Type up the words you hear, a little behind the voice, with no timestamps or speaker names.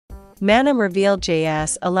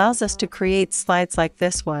Manim-RevealJS allows us to create slides like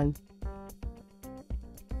this one.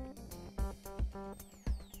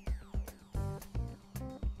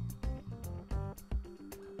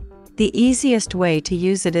 The easiest way to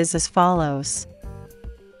use it is as follows.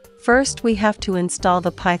 First, we have to install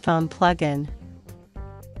the Python plugin.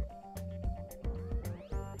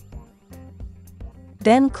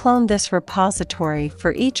 Then clone this repository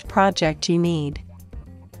for each project you need.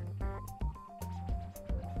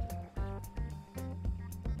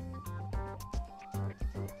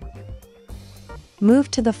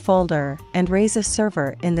 Move to the folder and raise a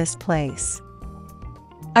server in this place.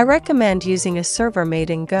 I recommend using a server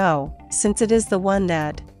made in Go, since it is the one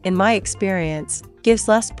that, in my experience, gives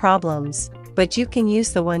less problems, but you can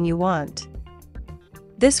use the one you want.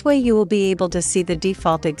 This way you will be able to see the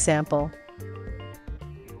default example.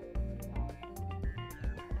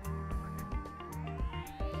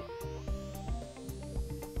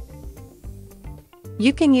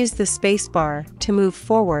 You can use the spacebar to move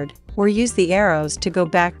forward, or use the arrows to go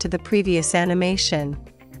back to the previous animation.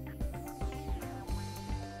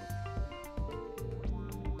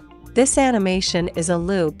 This animation is a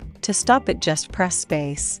loop. To stop it, just press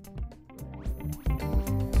space.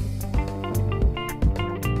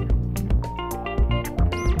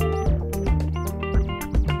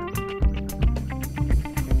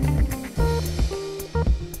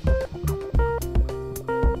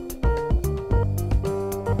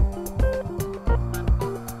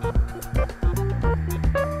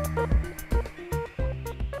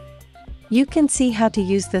 You can see how to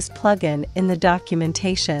use this plugin in the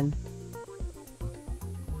documentation.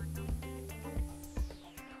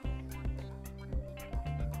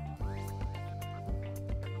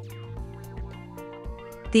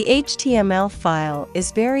 The HTML file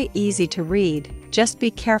is very easy to read, just be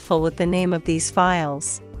careful with the name of these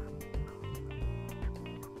files.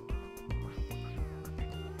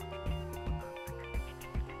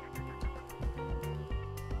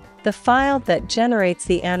 The file that generates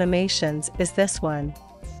the animations is this one.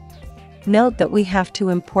 Note that we have to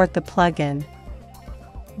import the plugin.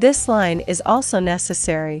 This line is also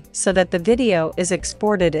necessary so that the video is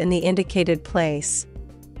exported in the indicated place.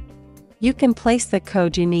 You can place the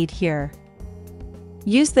code you need here.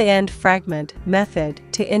 Use the end fragment method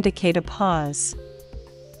to indicate a pause.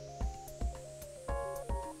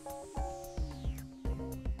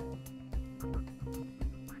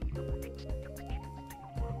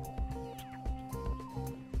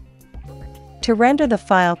 To render the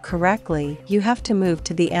file correctly, you have to move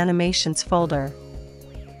to the Animations folder.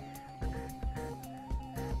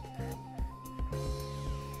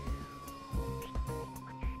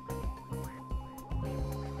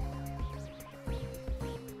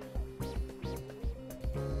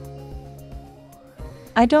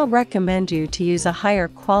 I don't recommend you to use a higher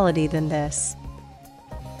quality than this.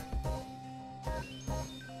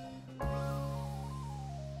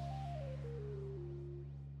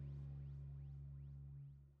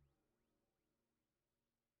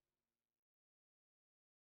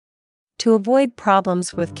 To avoid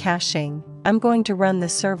problems with caching, I'm going to run the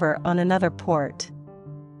server on another port.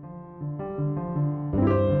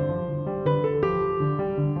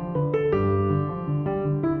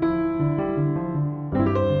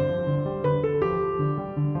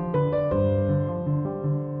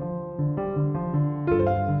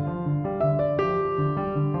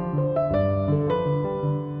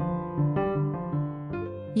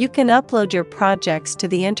 You can upload your projects to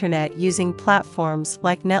the internet using platforms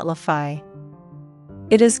like Netlify.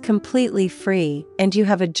 It is completely free, and you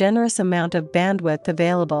have a generous amount of bandwidth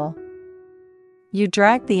available. You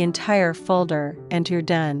drag the entire folder, and you're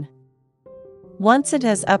done. Once it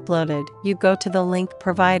has uploaded, you go to the link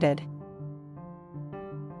provided.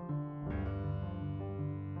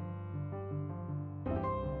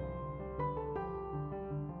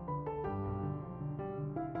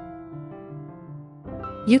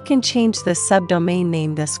 You can change the subdomain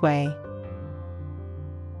name this way.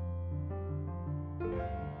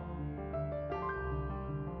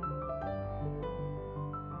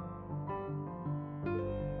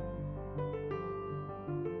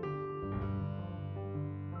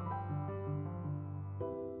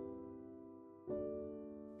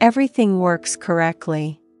 Everything works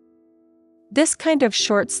correctly. This kind of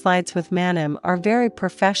short slides with Manim are very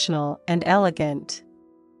professional and elegant.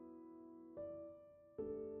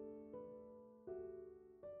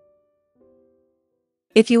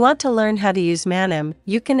 If you want to learn how to use Manim,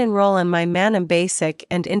 you can enroll in my Manim Basic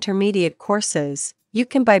and Intermediate courses. You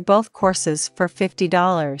can buy both courses for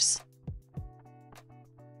 $50.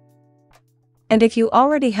 And if you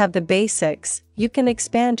already have the basics, you can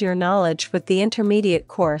expand your knowledge with the intermediate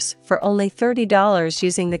course for only $30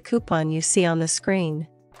 using the coupon you see on the screen.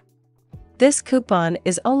 This coupon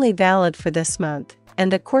is only valid for this month,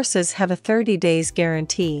 and the courses have a 30 days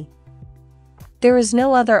guarantee. There is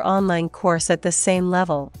no other online course at the same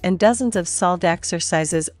level, and dozens of solved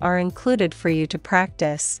exercises are included for you to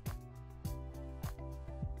practice.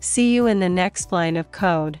 See you in the next line of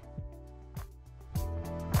code.